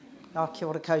Oh, kia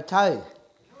ora koutou.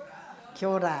 Kia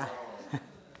ora.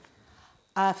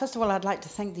 First of all, I'd like to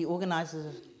thank the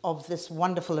organisers of this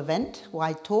wonderful event,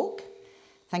 Why Talk.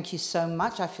 Thank you so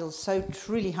much. I feel so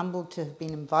truly humbled to have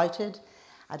been invited.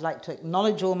 I'd like to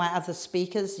acknowledge all my other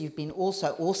speakers. You've been all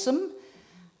so awesome.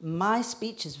 My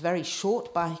speech is very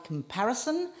short by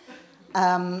comparison.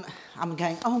 I'm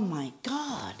going, oh my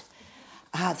God,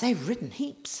 they've written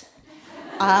heaps.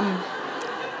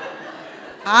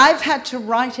 I've had to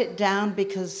write it down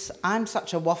because I'm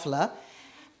such a waffler,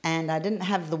 and I didn't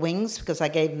have the wings because I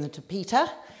gave them to Peter.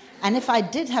 And if I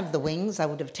did have the wings, I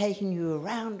would have taken you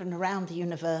around and around the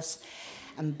universe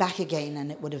and back again,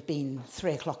 and it would have been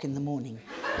 3 o'clock in the morning.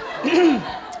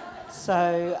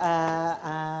 So,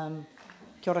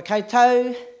 kia ora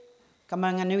koutou, ka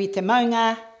maunga nui te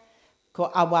maunga, ko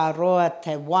Awaroa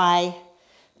te wai,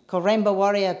 ko Rainbow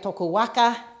Warrior toko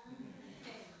waka,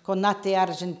 ko Ngāti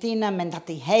Argentina me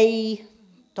Ngāti Hei,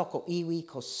 toko iwi,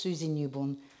 ko Susi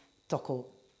Newborn, toko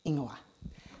ingoa.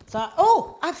 So,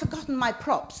 I've forgotten my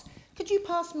props. Could you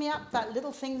pass me up that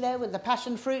little thing there with the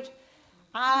passion fruit?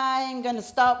 I'm going to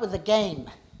start with a game.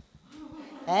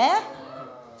 Yeah?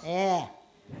 Yeah.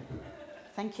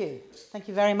 Thank you. Thank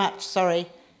you very much. Sorry.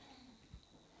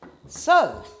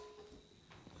 So,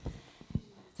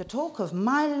 the talk of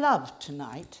my love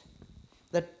tonight,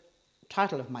 the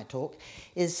title of my talk,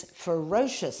 is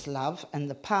Ferocious Love and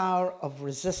the Power of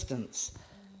Resistance.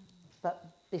 But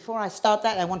before I start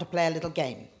that, I want to play a little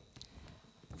game.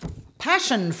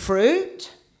 Passion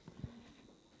fruit,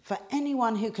 for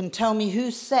anyone who can tell me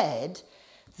who said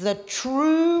the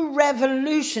true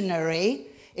revolutionary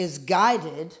is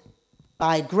guided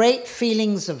by great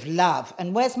feelings of love.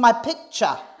 And where's my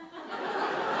picture?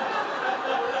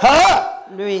 Huh?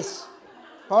 Luis,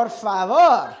 por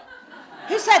favor.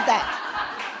 Who said that?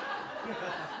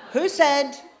 Who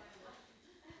said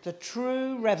the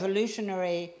true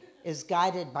revolutionary is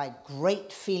guided by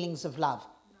great feelings of love?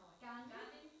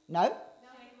 No?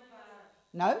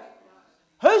 No?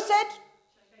 Who said?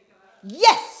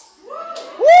 Yes!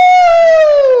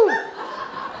 Woo!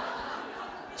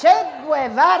 Che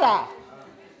Guevara.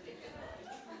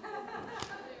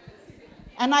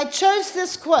 And I chose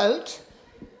this quote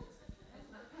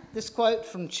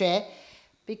from Che,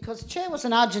 because Che was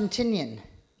an Argentinian,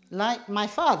 like my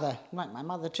father, like my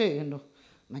mother too, and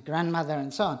my grandmother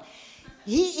and so on.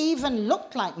 He even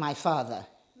looked like my father.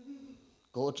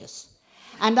 Gorgeous.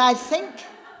 And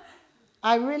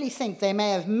I really think they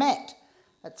may have met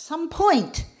at some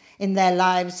point in their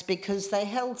lives because they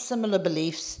held similar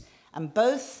beliefs and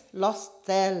both lost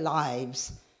their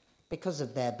lives because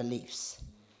of their beliefs.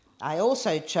 I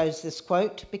also chose this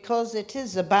quote because it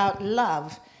is about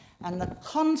love and the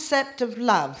concept of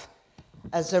love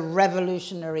as a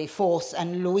revolutionary force,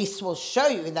 and Luis will show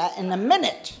you that in a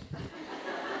minute.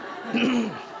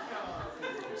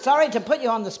 Sorry to put you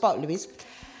on the spot, Luis.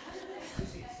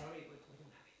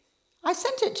 I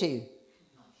sent it to you.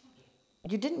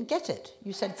 You didn't get it.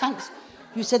 You said thanks.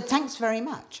 You said thanks very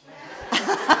much.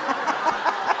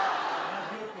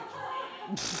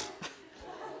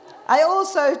 I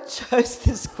also chose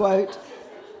this quote.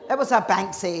 It was a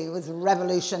Banksy with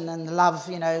revolution and love.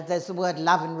 You know, there's the word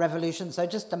love in revolution, so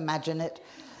just imagine it.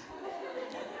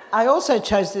 I also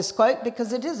chose this quote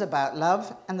because it is about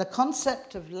love and the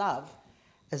concept of love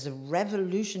as a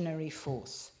revolutionary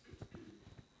force.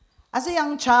 As a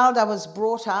young child, I was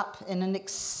brought up in an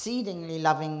exceedingly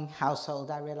loving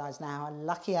household. I realise now how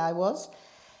lucky I was.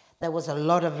 There was a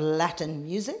lot of Latin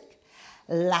music,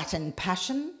 Latin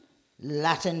passion,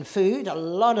 Latin food, a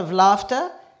lot of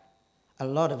laughter, a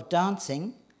lot of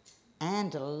dancing,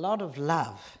 and a lot of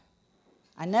love.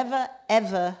 I never,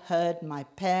 ever heard my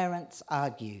parents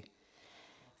argue.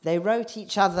 They wrote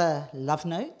each other love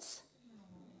notes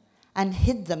and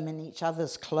hid them in each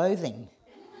other's clothing,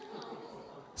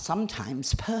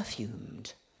 sometimes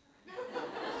perfumed.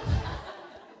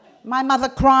 My mother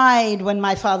cried when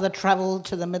my father travelled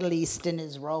to the Middle East in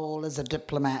his role as a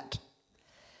diplomat.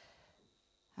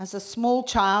 As a small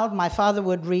child, my father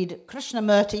would read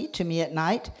Krishnamurti to me at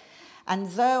night, and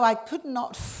though I could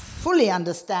not fully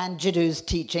understand Jiddu's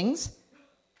teachings,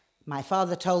 my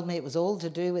father told me it was all to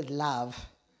do with love.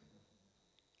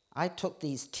 I took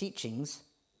these teachings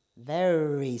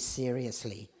very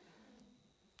seriously.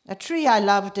 A tree I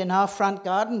loved in our front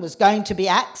garden was going to be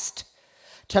axed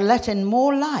to let in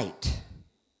more light.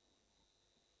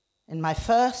 In my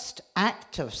first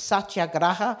act of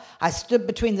satyagraha, I stood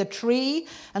between the tree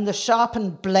and the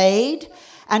sharpened blade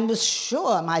and was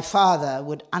sure my father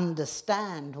would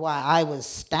understand why I was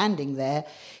standing there,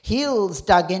 heels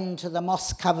dug into the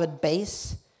moss-covered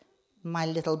base, my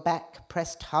little back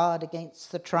pressed hard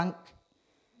against the trunk.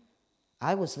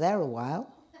 I was there a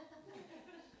while.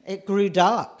 It grew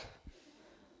dark.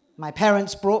 My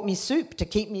parents brought me soup to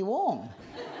keep me warm.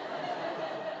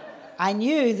 I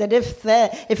knew that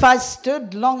if I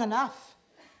stood long enough,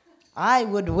 I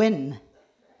would win.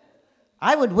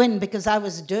 I would win because I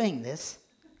was doing this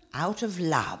out of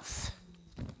love.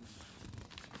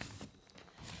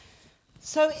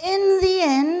 So in the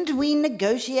end, we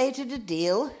negotiated a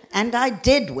deal, and I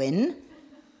did win.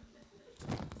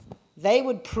 They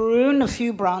would prune a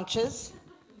few branches,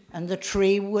 and the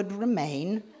tree would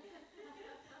remain.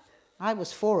 I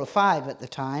was 4 or 5 at the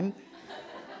time.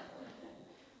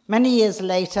 Many years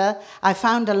later, I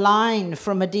found a line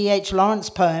from a D.H. Lawrence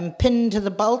poem pinned to the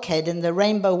bulkhead in the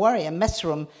Rainbow Warrior mess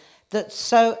room that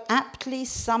so aptly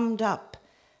summed up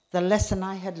the lesson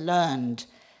I had learned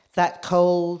that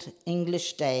cold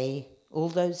English day all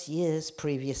those years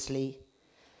previously.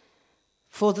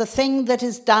 For the thing that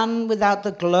is done without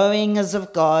the glowing as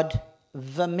of God,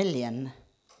 vermilion,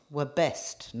 were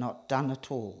best not done at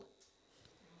all.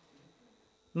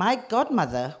 My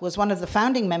godmother was one of the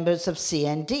founding members of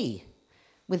CND,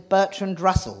 with Bertrand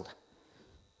Russell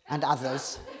and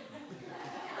others.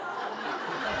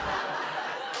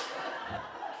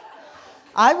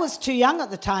 I was too young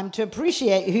at the time to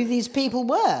appreciate who these people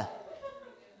were.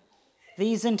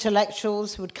 These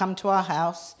intellectuals would come to our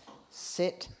house,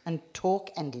 sit and talk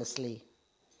endlessly.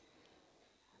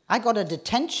 I got a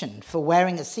detention for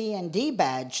wearing a CND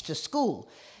badge to school,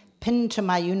 pinned to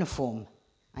my uniform.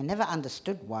 I never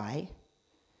understood why.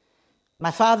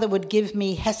 My father would give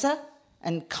me Hesse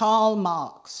and Karl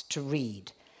Marx to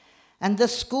read, and the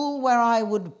school where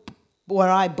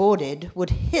I boarded would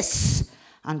hiss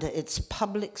under its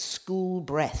public school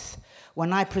breath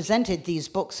when I presented these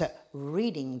books at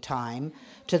reading time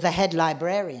to the head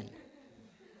librarian.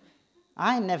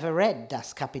 I never read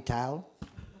Das Kapital.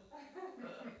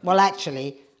 Well,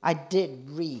 actually, I did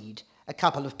read a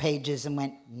couple of pages and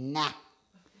went, nah.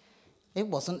 It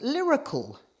wasn't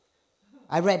lyrical.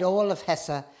 I read all of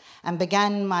Hesse and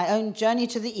began my own journey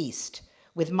to the East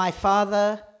with my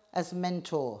father as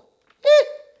mentor.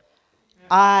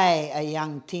 I, a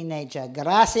young teenager,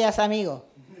 gracias amigo.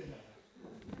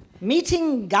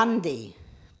 Meeting Gandhi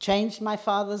changed my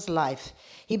father's life.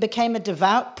 He became a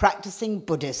devout, practicing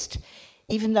Buddhist,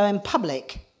 even though in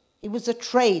public he was a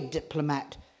trade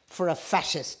diplomat for a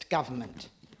fascist government.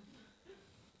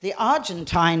 The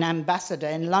Argentine ambassador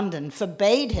in London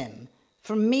forbade him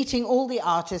from meeting all the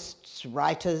artists,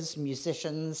 writers,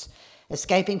 musicians,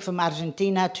 escaping from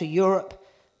Argentina to Europe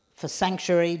for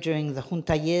sanctuary during the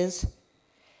junta years.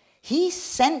 He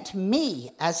sent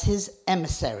me as his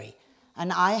emissary,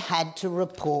 and I had to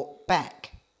report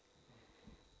back.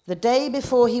 The day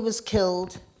before he was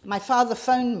killed, my father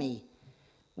phoned me.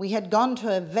 We had gone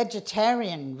to a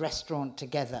vegetarian restaurant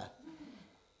together.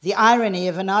 The irony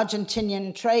of an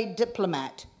Argentinian trade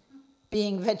diplomat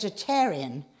being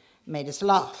vegetarian made us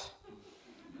laugh.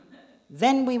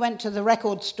 Then we went to the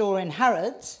record store in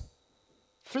Harrods,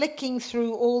 flicking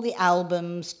through all the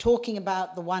albums, talking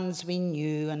about the ones we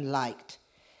knew and liked.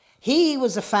 He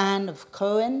was a fan of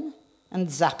Cohen and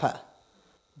Zappa,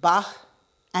 Bach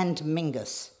and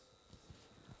Mingus.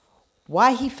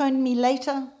 Why he phoned me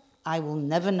later, I will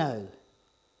never know.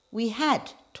 We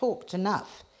had talked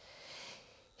enough.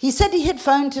 He said he had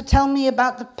phoned to tell me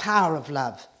about the power of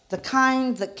love, the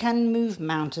kind that can move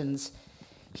mountains.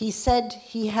 He said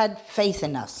he had faith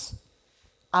in us,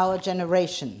 our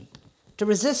generation, to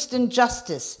resist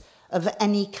injustice of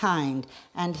any kind,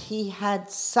 and he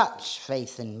had such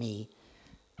faith in me.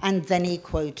 And then he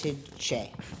quoted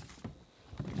Che.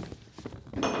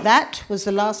 That was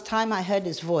the last time I heard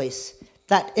his voice.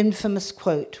 That infamous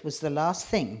quote was the last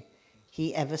thing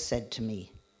he ever said to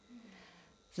me.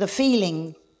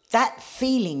 That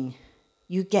feeling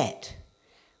you get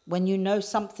when you know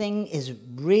something is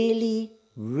really,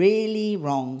 really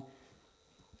wrong,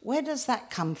 where does that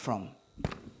come from?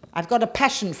 I've got a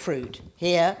passion fruit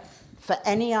here for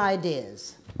any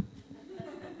ideas.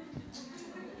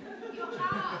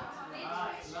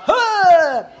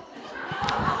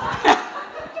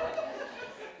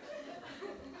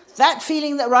 That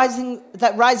feeling that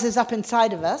rises up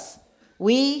inside of us,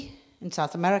 we, in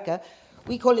South America,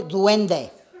 we call it duende.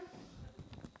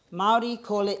 Maori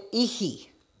call it ihi.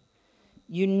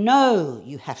 You know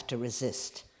you have to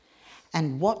resist.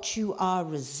 And what you are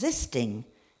resisting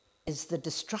is the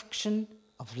destruction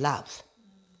of love.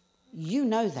 You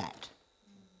know that.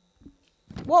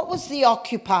 What was the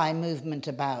Occupy movement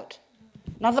about?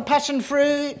 Another passion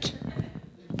fruit?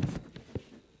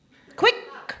 Quick!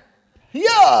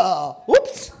 Yeah!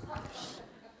 Whoops!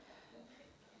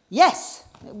 Yes,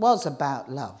 it was about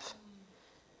love.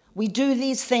 We do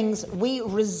these things, we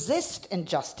resist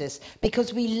injustice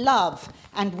because we love,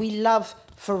 and we love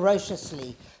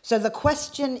ferociously. So the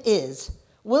question is,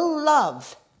 will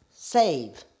love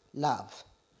save love?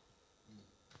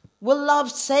 Will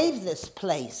love save this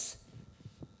place?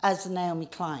 As Naomi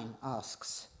Klein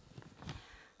asks.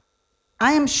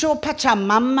 I am sure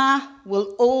Pachamama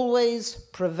will always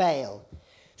prevail.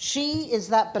 She is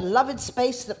that beloved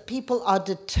space that people are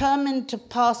determined to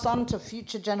pass on to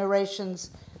future generations,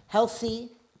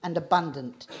 healthy and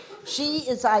abundant. She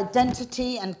is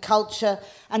identity and culture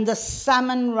and the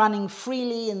salmon running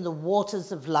freely in the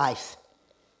waters of life.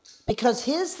 Because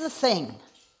here's the thing,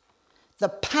 the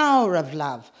power of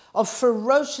love, of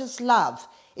ferocious love,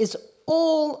 is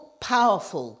all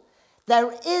powerful.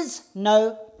 There is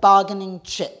no bargaining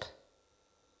chip.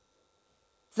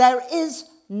 There is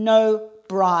no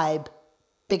bribe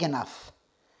big enough.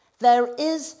 There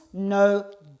is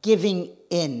no giving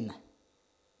in.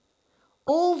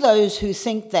 All those who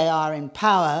think they are in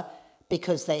power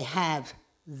because they have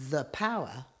the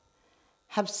power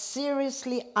have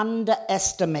seriously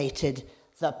underestimated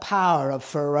the power of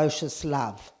ferocious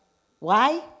love.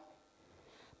 Why?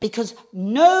 Because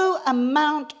no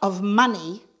amount of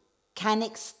money can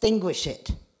extinguish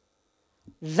it.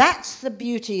 That's the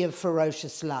beauty of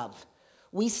ferocious love.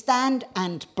 We stand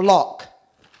and block.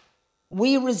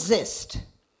 We resist.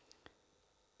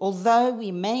 Although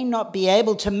we may not be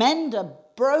able to mend a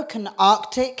broken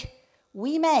Arctic,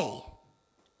 we may,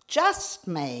 just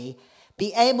may,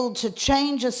 be able to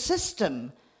change a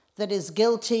system that is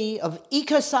guilty of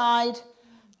ecocide,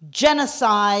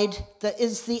 genocide, that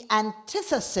is the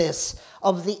antithesis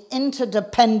of the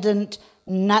interdependent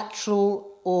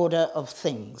natural order of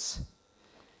things.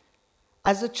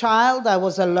 As a child, I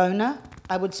was a loner.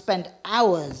 I would spend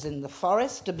hours in the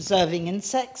forest observing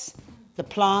insects, the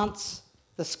plants,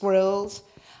 the squirrels.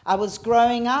 I was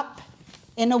growing up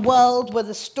in a world where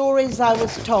the stories I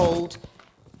was told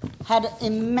had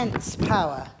immense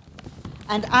power.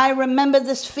 And I remember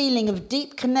this feeling of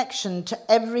deep connection to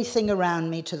everything around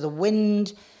me, to the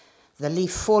wind, the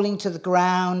leaf falling to the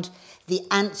ground, the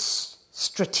ants'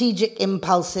 strategic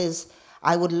impulses.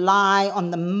 I would lie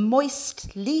on the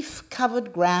moist,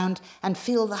 leaf-covered ground and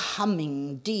feel the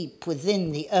humming deep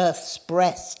within the earth's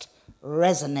breast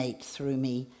resonate through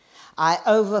me. I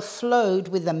overflowed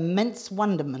with immense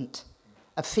wonderment,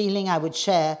 a feeling I would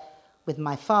share with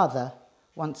my father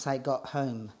once I got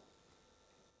home.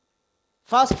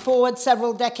 Fast forward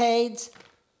several decades,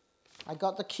 I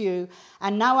got the cue,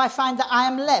 and now I find that I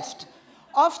am left,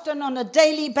 often on a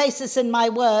daily basis in my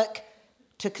work,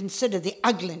 to consider the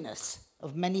ugliness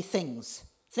of many things.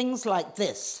 Things like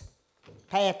this.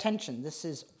 Pay attention, this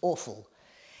is awful.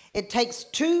 It takes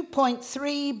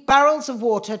 2.3 barrels of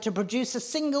water to produce a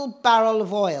single barrel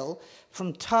of oil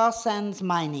from tar sands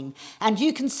mining, and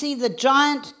you can see the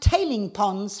giant tailing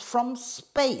ponds from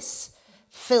space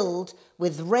filled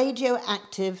with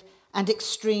radioactive and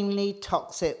extremely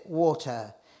toxic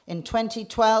water. In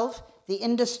 2012, the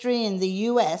industry in the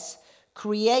US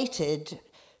created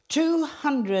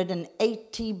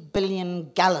 280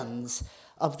 billion gallons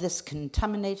of this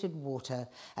contaminated water,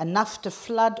 enough to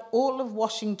flood all of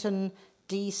Washington,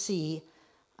 D.C.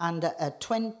 under a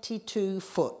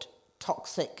 22-foot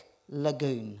toxic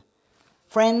lagoon.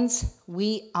 Friends,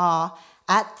 we are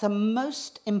at the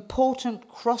most important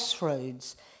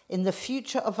crossroads in the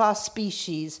future of our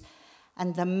species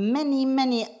and the many,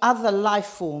 many other life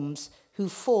forms who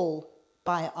fall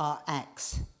by our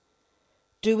axe.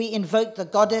 Do we invoke the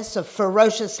goddess of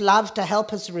ferocious love to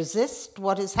help us resist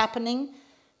what is happening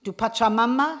to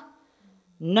Pachamama,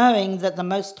 knowing that the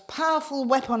most powerful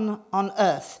weapon on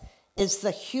earth is the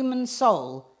human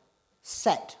soul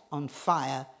set on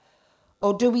fire?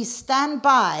 Or do we stand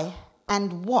by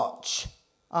and watch,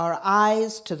 our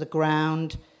eyes to the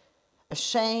ground,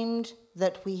 ashamed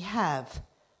that we have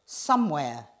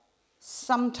somewhere,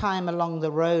 sometime along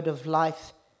the road of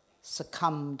life,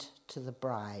 succumbed to the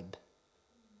bribe?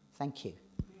 Thank you.